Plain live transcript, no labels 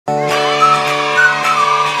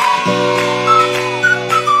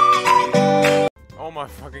my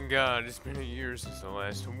fucking god, it's been a year since the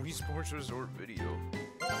last Wii Sports Resort video.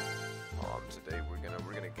 Today we're gonna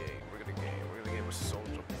game with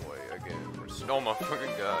Soulja Boy again. Oh my fucking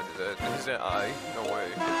god, is that I? No way.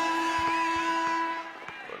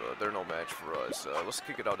 But they're no match for us. Let's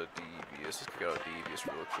kick it out of Devious. Let's kick it out of Devious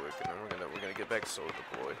real quick, and then we're gonna get back to Soulja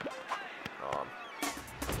Boy.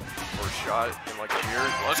 First shot in like a year.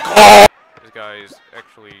 Let's go! This guy is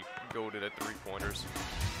actually goated at 3-pointers.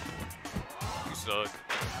 You suck.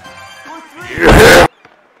 Yeah.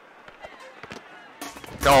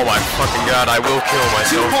 Oh my fucking god, I will kill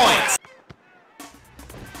myself. 2 points!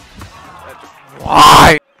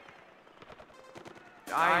 Why?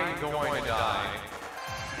 I'm going to die.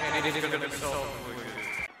 And it is gonna be so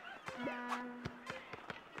good.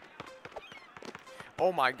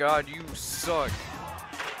 Oh my god, you suck.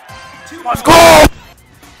 Let's go!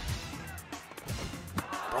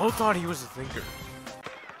 Bro thought he was a thinker.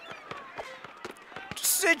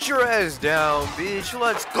 Just sit your ass down, bitch.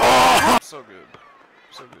 Let's go! So good.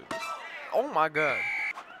 So good. Oh my god.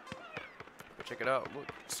 Check it out. Look,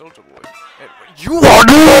 Soulja Boy. Hey, you are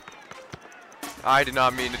doing. I did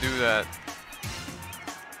not mean to do that.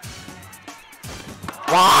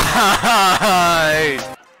 Why?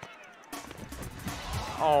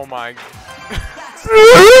 Oh my.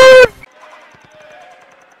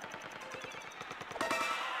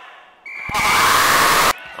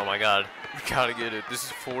 Oh my god. We gotta get it. This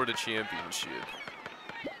is for the championship.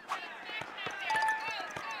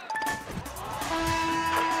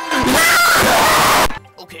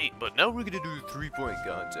 Okay, but now we're gonna do the 3-point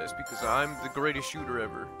contest because I'm the greatest shooter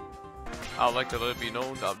ever. I'd like to let it be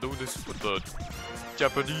known I'm doing this with the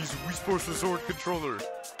Japanese Wii Sports Resort controller.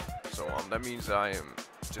 So that means I am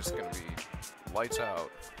just gonna be lights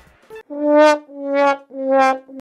out.